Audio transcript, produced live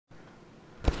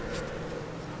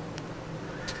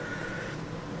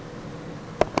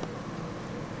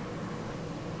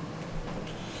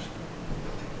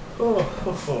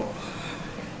Oh.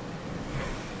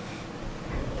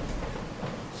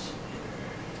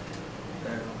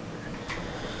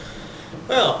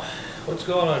 Well, what's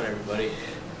going on, everybody?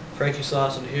 Frankie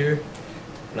SLAWSON here.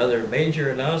 Another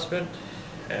major announcement,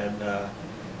 and I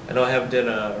know I haven't done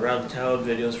around the town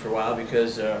videos for a while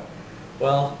because,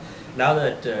 well, now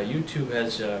that YouTube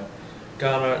has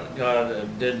gone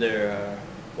and did their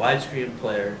widescreen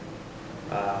player,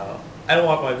 I don't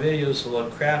want my videos to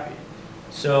look crappy.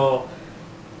 So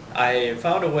I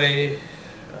found a way,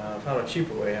 found a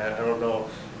cheaper way. I don't know.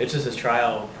 It's just a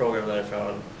trial program that I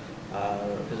found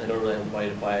because I don't really have money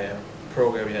to buy a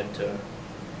program yet to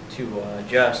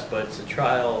adjust. But it's a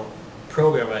trial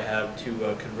program I have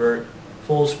to convert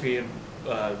full screen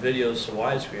videos to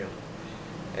widescreen.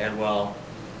 And well,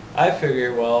 I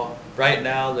figure, well, right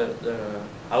now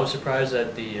I was surprised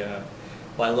that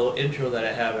my little intro that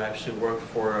I have actually worked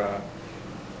for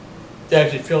to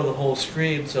actually fill the whole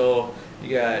screen. So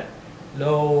you got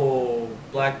no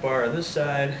black bar on this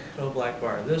side, no black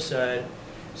bar on this side,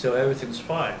 so everything's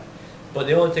fine. But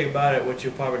the only thing about it, which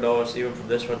you'll probably notice even from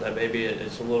this one, that maybe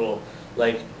it's a little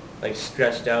like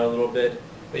stretched out a little bit.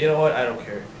 But you know what? I don't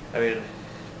care. I mean,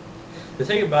 the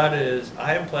thing about it is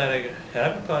I've been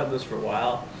planning this for a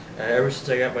while. Ever since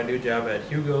I got my new job at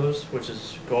Hugo's, which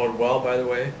is going well, by the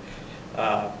way.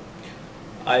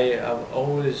 I've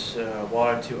always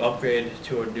wanted to upgrade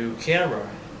to a new camera.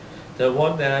 The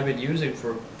one that I've been using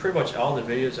for pretty much all the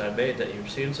videos I've made that you've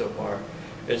seen so far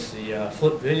is the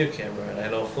flip video camera. And I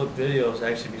know flip video has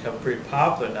actually become pretty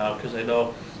popular now because I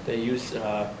know they use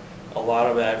a lot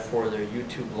of that for their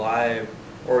YouTube Live,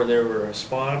 or they were a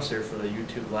sponsor for the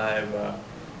YouTube Live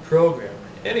program.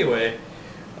 Anyway,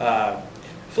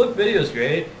 flip video is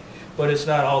great, but it's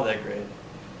not all that great.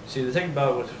 See, the thing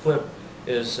about it with flip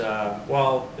is,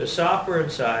 well, there's software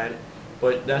inside,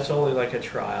 but that's only like a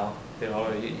trial. You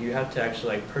know, you have to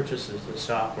actually like purchase the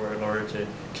software in order to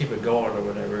keep it going or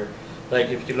whatever. Like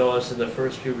if you notice in the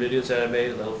first few videos that I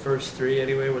made, the first 3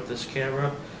 anyway with this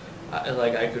camera,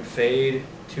 I could fade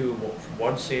from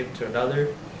one scene to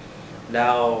another.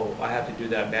 Now I have to do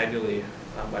that manually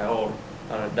on my own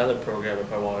on another program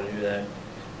if I want to do that.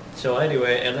 So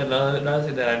anyway, and then another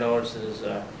thing that I noticed is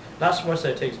not so much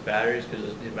that it takes batteries, because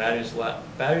the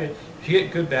battery, if you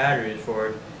get good batteries for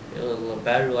it, the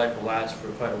battery life will last for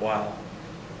quite a while.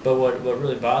 But what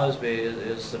really bothers me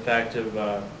is the fact of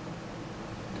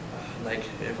like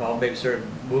if I'll make certain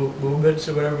movements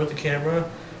or whatever with the camera,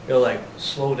 it'll like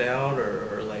slow down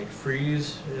or like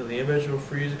freeze. You know, the image will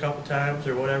freeze a couple times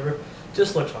or whatever.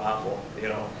 Just looks awful. You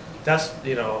know, that's,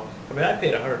 you know, I mean, I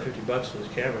paid $150 for this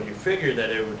camera. You figured that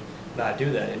it would not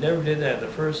do that. It never did that in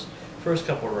the first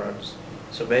couple runs.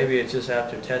 So maybe it's just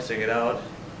after testing it out.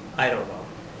 I don't know.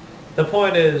 The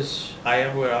point is, I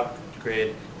am going to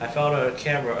upgrade. I found a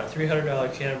camera, a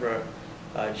 $300 camera,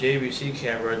 JVC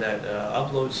camera that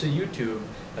uploads to YouTube.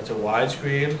 That's a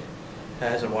widescreen,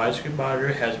 has a widescreen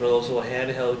monitor, has one of those little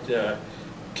handheld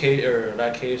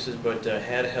not cases, but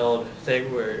handheld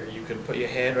thing where you can put your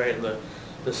hand right in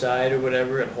the side or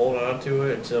whatever and hold on to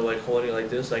it instead of like holding it like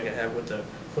this like I have with the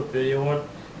flip video one.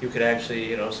 You could actually,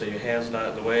 you know, so your hand's not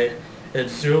in the way. It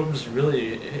zooms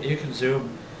really, you can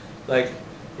zoom, like,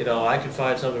 you know, I could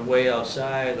find something way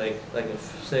outside,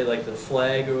 say like the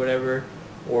flag or whatever,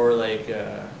 or like,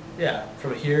 yeah,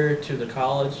 from here to the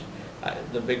college,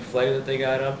 the big flag that they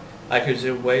got up, I could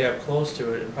zoom way up close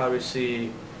to it and probably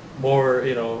see more,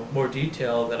 you know, more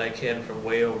detail than I can from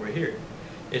way over here.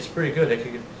 It's pretty good. It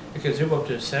can zoom up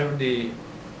to 70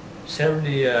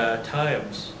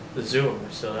 times the zoom,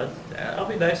 so that'll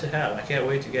be nice to have. I can't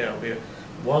wait to get it. It'll be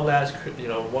one last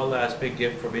big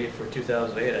gift for me for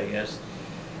 2008, I guess.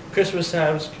 Christmas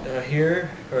time's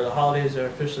here, or the holidays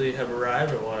officially have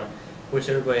arrived. I want to wish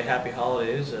everybody happy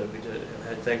holidays. We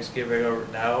had Thanksgiving over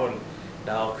now, and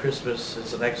now Christmas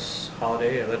is the next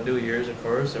holiday, and then New Year's, of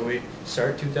course, and we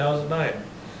start 2009.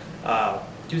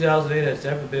 2008 has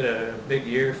definitely been a big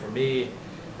year for me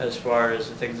as far as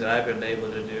the things that I've been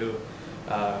able to do.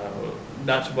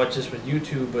 Not so much just with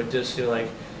YouTube, but just, you know, like,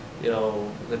 you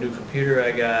know, the new computer I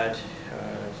got,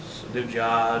 some new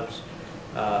jobs,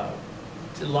 a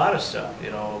lot of stuff,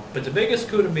 you know. But the biggest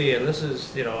coup to me, and this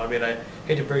is, you know, I mean, I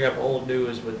hate to bring up old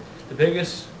news, but the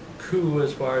biggest coup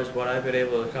as far as what I've been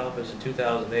able to accomplish in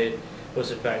 2008 was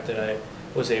the fact that I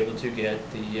was able to get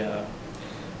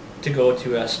to go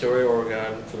to Astoria,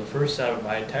 Oregon for the first time in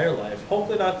my entire life.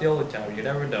 Hopefully not the only time, you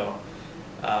never know.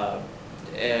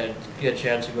 And get a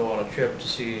chance to go on a trip to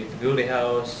see the Goody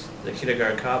House, the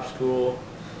Kindergarten Cop School,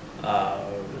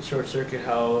 the Short Circuit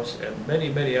House, and many,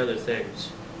 many other things.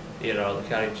 You know, the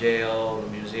county jail, the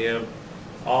museum,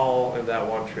 all in that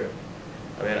one trip.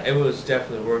 I mean, it was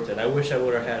definitely worth it. I wish I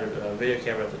would have had a video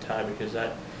camera at the time, because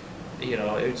that, you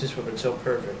know, it just would have been so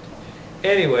perfect.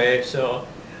 Anyway, so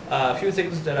a few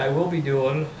things that I will be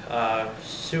doing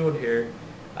soon here.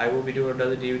 I will be doing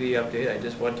another DVD update. I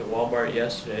just went to Walmart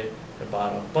yesterday and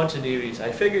bought a bunch of DVDs.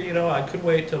 I figured, you know, I could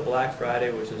wait till Black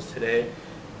Friday, which is today,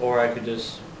 or I could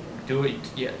just do it,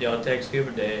 you know,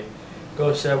 Thanksgiving Day,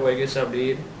 go to Subway, get something to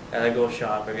eat, and then go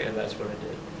shopping, and that's what I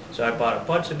did. So I bought a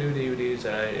bunch of new DVDs.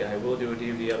 I will do a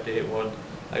DVD update one.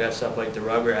 I got stuff like the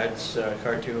Rugrats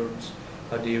cartoons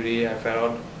on DVD I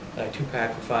found, a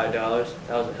 2-pack for $5.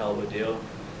 That was a hell of a deal.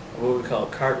 A movie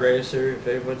called Kart Racer, if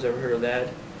anyone's ever heard of that.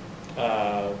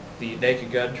 The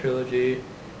Naked Gun trilogy,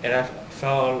 and I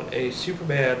found a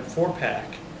Superman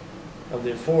 4-pack of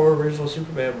the 4 original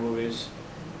Superman movies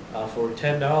for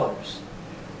 $10.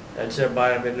 Instead of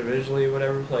buying them individually,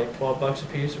 whatever, for like $12 a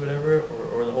piece or whatever,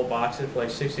 or the whole box for like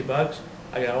 $60,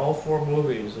 I got all 4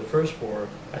 movies, the first 4.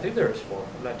 I think there was 4,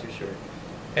 I'm not too sure.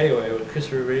 Anyway, with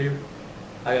Christopher Reeve,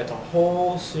 I got the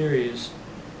whole series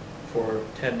for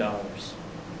 $10.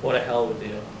 What a hell of a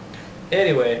deal.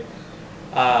 Anyway,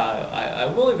 I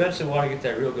will eventually want to get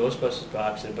that real Ghostbusters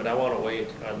box in, but I want to wait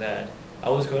on that. I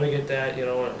was going to get that, you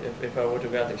know, if I would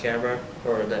have got the camera,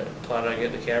 or plan on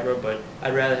getting the camera, but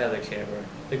I'd rather have the camera.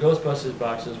 The Ghostbusters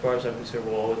box, as far as I'm concerned,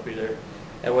 will always be there.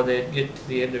 And when they get to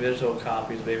the individual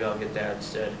copies, maybe I'll get that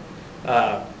instead.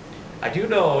 I do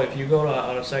know if you go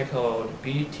on a site called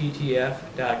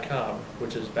bttf.com,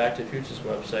 which is Back to the Future's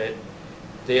website,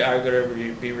 they are going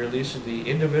to be releasing the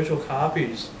individual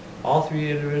copies, all 3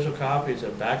 individual copies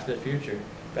of Back to the Future.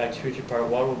 Back to the Future Part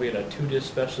 1 will be in a 2-disc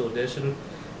special edition.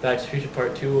 Back to the Future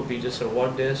Part 2 will be just in a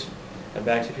 1-disc, and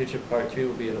Back to the Future Part 3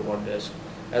 will be in a 1-disc.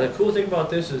 And the cool thing about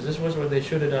this is, this was what they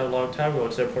should have done a long time ago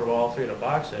instead of putting all 3 in a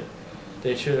box set.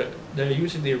 They're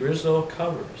using the original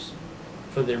covers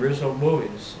for the original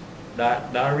movies,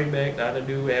 not a remake, not a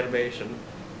new animation.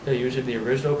 They're using the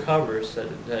original covers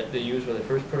that they used when they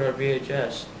first put it on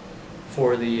VHS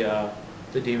for the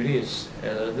DVDs.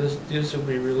 And this will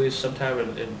be released sometime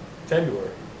in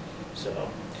February. So.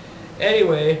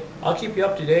 Anyway, I'll keep you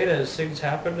up to date as things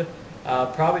happen.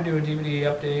 Probably do a DVD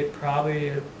update probably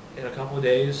in a couple of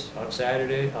days on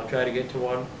Saturday. I'll try to get to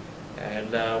one,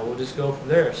 and we'll just go from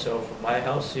there. So from my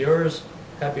house to yours,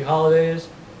 happy holidays,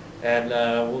 and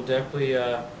we'll definitely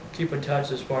keep in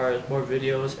touch as far as more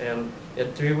videos. And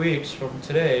in 3 weeks from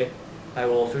today, I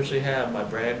will officially have my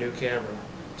brand new camera.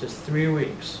 Just 3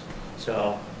 weeks.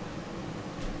 So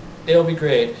it'll be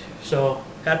great. So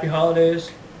happy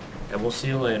holidays, and we'll see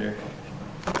you later.